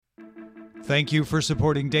Thank you for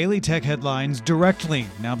supporting Daily Tech Headlines directly.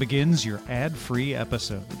 Now begins your ad-free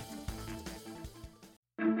episode.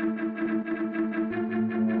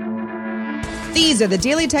 These are the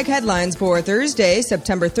Daily Tech Headlines for Thursday,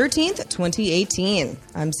 September 13th, 2018.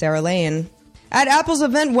 I'm Sarah Lane. At Apple's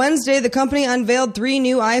event Wednesday, the company unveiled 3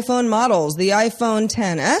 new iPhone models, the iPhone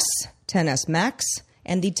XS, XS Max,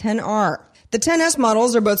 and the XR. The XS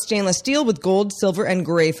models are both stainless steel with gold, silver, and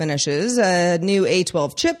gray finishes, a new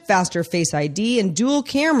A12 chip, faster Face ID, and dual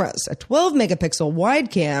cameras, a 12-megapixel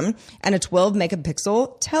wide cam and a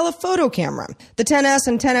 12-megapixel telephoto camera. The XS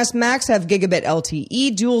and XS Max have gigabit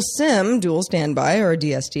LTE, dual SIM, dual standby, or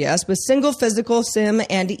DSTS, with single physical SIM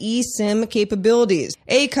and eSIM capabilities.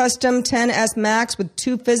 A custom XS Max with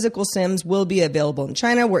 2 physical SIMs will be available in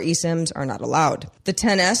China, where eSIMs are not allowed. The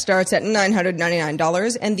XS starts at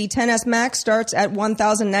 $999, and the XS Max starts at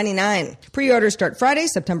 $1,099. Pre-orders start Friday,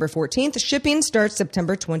 September 14th. Shipping starts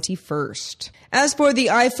September 21st. As for the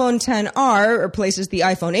iPhone XR, it replaces the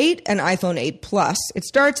iPhone 8 and iPhone 8 Plus. It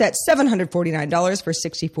starts at $749 for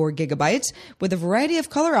 64 gigabytes with a variety of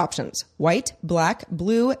color options: white, black,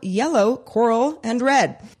 blue, yellow, coral, and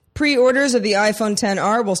red. Pre-orders of the iPhone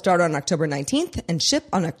XR will start on October 19th and ship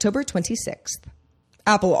on October 26th.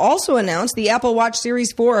 Apple also announced the Apple Watch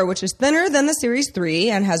Series 4, which is thinner than the Series 3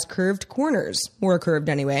 and has curved corners. More curved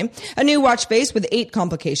anyway. A new watch face with 8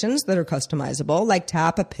 complications that are customizable, like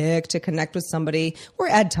tap a pic to connect with somebody or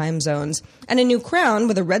add time zones. And a new crown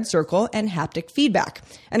with a red circle and haptic feedback.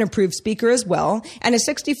 An improved speaker as well. And a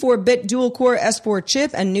 64-bit dual-core S4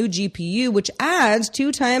 chip and new GPU, which adds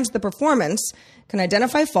 2 times the performance, can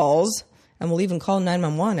identify falls, and will even call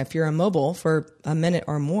 911 if you're on mobile for a minute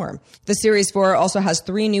or more. The Series 4 also has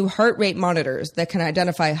 3 new heart rate monitors that can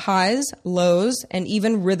identify highs, lows, and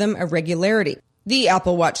even rhythm irregularity. The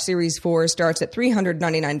Apple Watch Series 4 starts at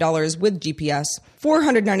 $399 with GPS,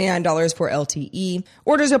 $499 for LTE.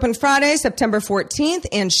 Orders open Friday, September 14th,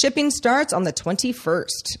 and shipping starts on the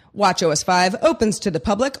 21st. WatchOS 5 opens to the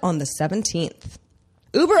public on the 17th.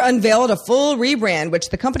 Uber unveiled a full rebrand, which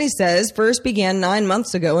the company says first began 9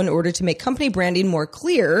 months ago in order to make company branding more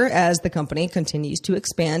clear as the company continues to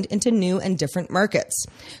expand into new and different markets.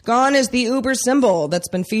 Gone is the Uber symbol that's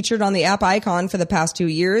been featured on the app icon for the past 2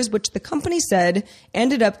 years, which the company said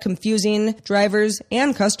ended up confusing drivers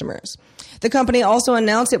and customers. The company also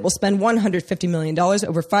announced it will spend $150 million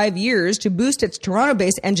over 5 years to boost its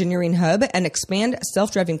Toronto-based engineering hub and expand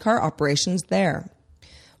self-driving car operations there.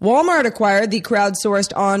 Walmart acquired the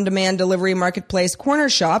crowdsourced on-demand delivery marketplace Corner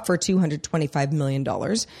Shop for $225 million.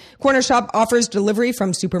 Corner Shop offers delivery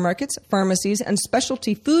from supermarkets, pharmacies, and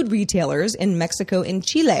specialty food retailers in Mexico and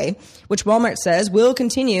Chile, which Walmart says will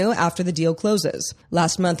continue after the deal closes.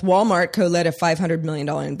 Last month, Walmart co-led a $500 million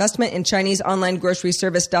investment in Chinese online grocery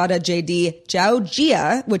service Dada JD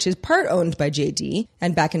Jiaojia, which is part owned by JD.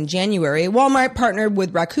 And back in January, Walmart partnered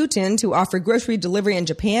with Rakuten to offer grocery delivery in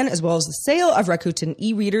Japan, as well as the sale of Rakuten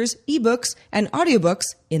e-readers, ebooks, and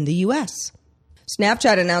audiobooks in the U.S.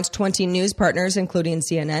 Snapchat announced 20 news partners, including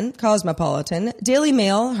CNN, Cosmopolitan, Daily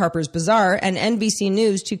Mail, Harper's Bazaar, and NBC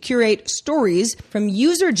News to curate stories from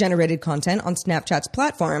user-generated content on Snapchat's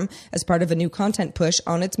platform as part of a new content push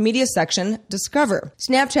on its media section, Discover.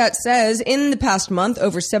 Snapchat says in the past month,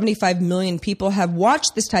 over 75 million people have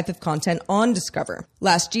watched this type of content on Discover.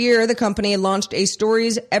 Last year, the company launched a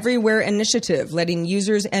Stories Everywhere initiative, letting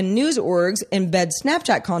users and news orgs embed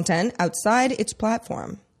Snapchat content outside its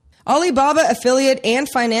platform. Alibaba affiliate Ant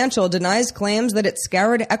Financial denies claims that it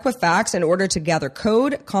scoured Equifax in order to gather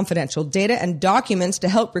code, confidential data, and documents to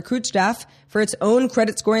help recruit staff for its own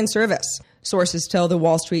credit scoring service. Sources tell the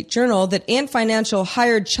Wall Street Journal that Ant Financial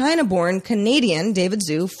hired China-born Canadian David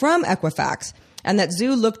Zhu from Equifax, and that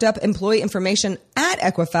Zhu looked up employee information at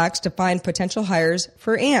Equifax to find potential hires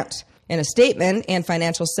for Ant. In a statement, Ant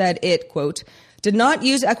Financial said it, quote, did not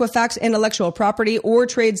use Equifax intellectual property or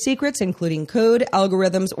trade secrets, including code,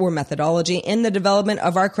 algorithms, or methodology in the development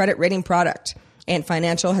of our credit rating product. Ant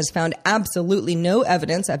Financial has found absolutely no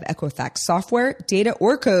evidence of Equifax software, data,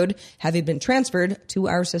 or code having been transferred to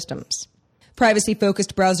our systems.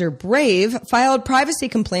 Privacy-focused browser Brave filed privacy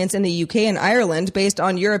complaints in the UK and Ireland based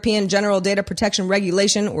on European General Data Protection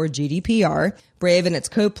Regulation, or GDPR. Brave and its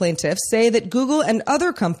co-plaintiffs say that Google and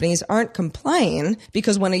other companies aren't complying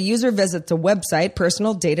because when a user visits a website,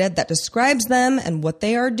 personal data that describes them and what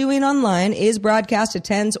they are doing online is broadcast to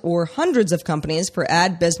tens or hundreds of companies for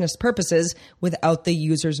ad business purposes without the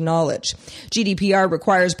user's knowledge. GDPR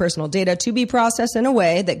requires personal data to be processed in a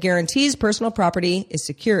way that guarantees personal property is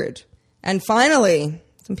secured. And finally,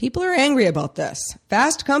 Some people are angry about this.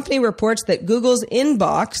 Fast Company reports that Google's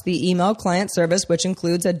Inbox, the email client service which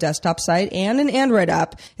includes a desktop site and an Android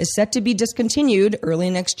app, is set to be discontinued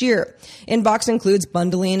early next year. Inbox includes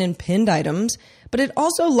bundling and pinned items, but it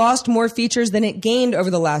also lost more features than it gained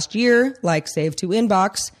over the last year, like Save to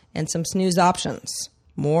Inbox and some snooze options.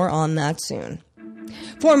 More on that soon.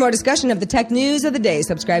 For more discussion of the tech news of the day,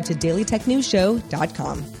 subscribe to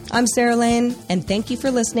dailytechnewsshow.com. I'm Sarah Lane, and thank you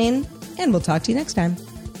for listening, and we'll talk to you next time.